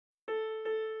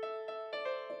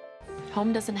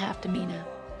Home doesn't have to mean a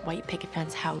white picket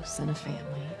fence house and a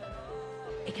family.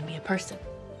 It can be a person.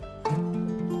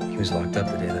 He was locked up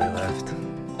the day that I left.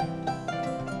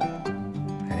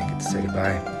 I didn't get to say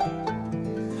goodbye.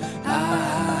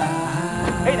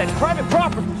 Hey, that's private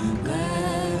property!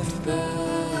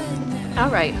 All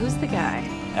right, who's the guy?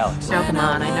 Alex. Oh, come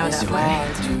on, I know that way.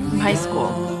 From high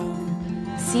school.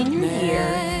 Senior year,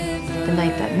 the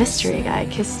night that mystery guy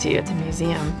kissed you at the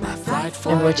museum.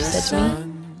 Remember what you said to me?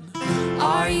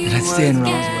 And I'd stay in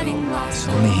Roswell, if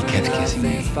only he kept kissing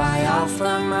me. We're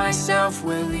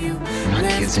not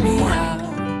kids anymore.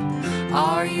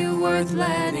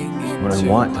 What I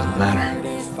want doesn't matter.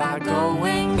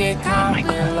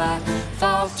 Michael,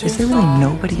 is there really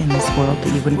nobody in this world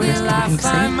that you wouldn't risk everything to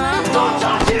save?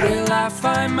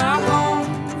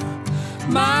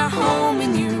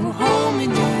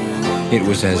 It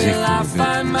was as if we were built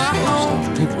from the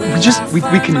same stone.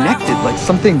 We connected like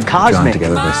something Drawn cosmic.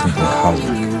 together by something cosmic.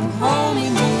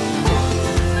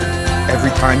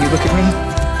 Every time you look at me,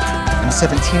 I'm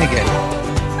 17 again.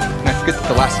 And I forget that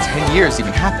the last 10 years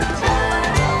even happened.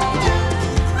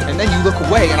 And then you look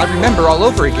away and I remember all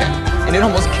over again. And it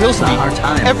almost kills me. Our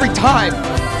time. Every time.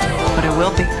 But it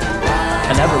will be.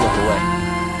 I never look away.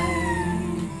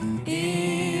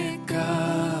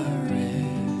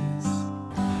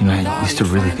 You know, I used to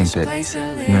really think that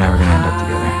you and I were gonna end up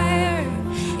together.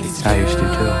 I used to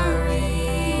too.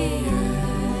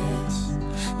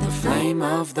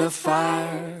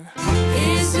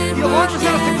 The alarm was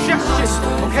not a suggestion,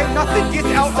 okay? Nothing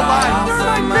gets out alive.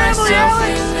 They're my family,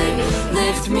 Alex!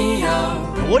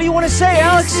 What do you want to say,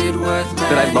 Alex?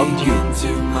 That I loved you.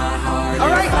 All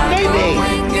right, maybe.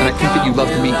 And I think that you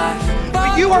loved me.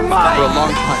 But you are mine. For a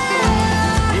long time.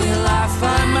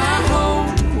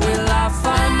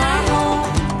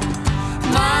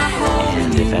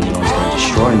 And if anyone's going to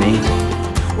destroy me,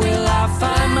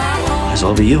 might as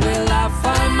well be you.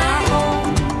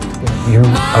 You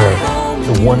are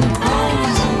the one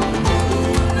piece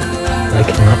that I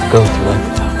cannot go through life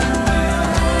without.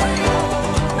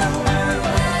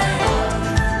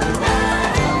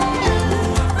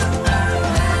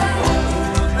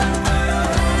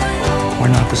 We're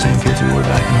not the same kids we were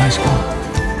back in high school.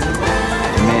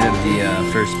 They're made of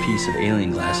the first piece of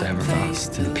alien glass I ever found.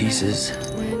 The pieces,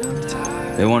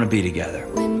 they want to be together.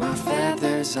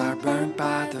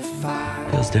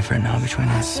 Feels different now between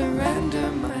us.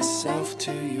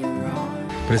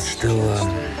 But it's still,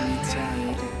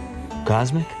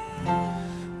 Cosmic?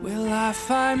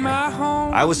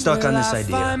 I was stuck on this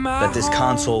idea that this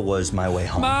console was my way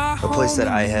home. A place that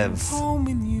I have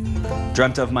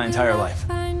dreamt of my entire life.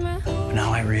 But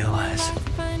now I realize,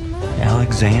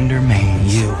 Alexander Maine,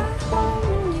 you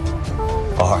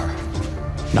are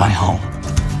my home.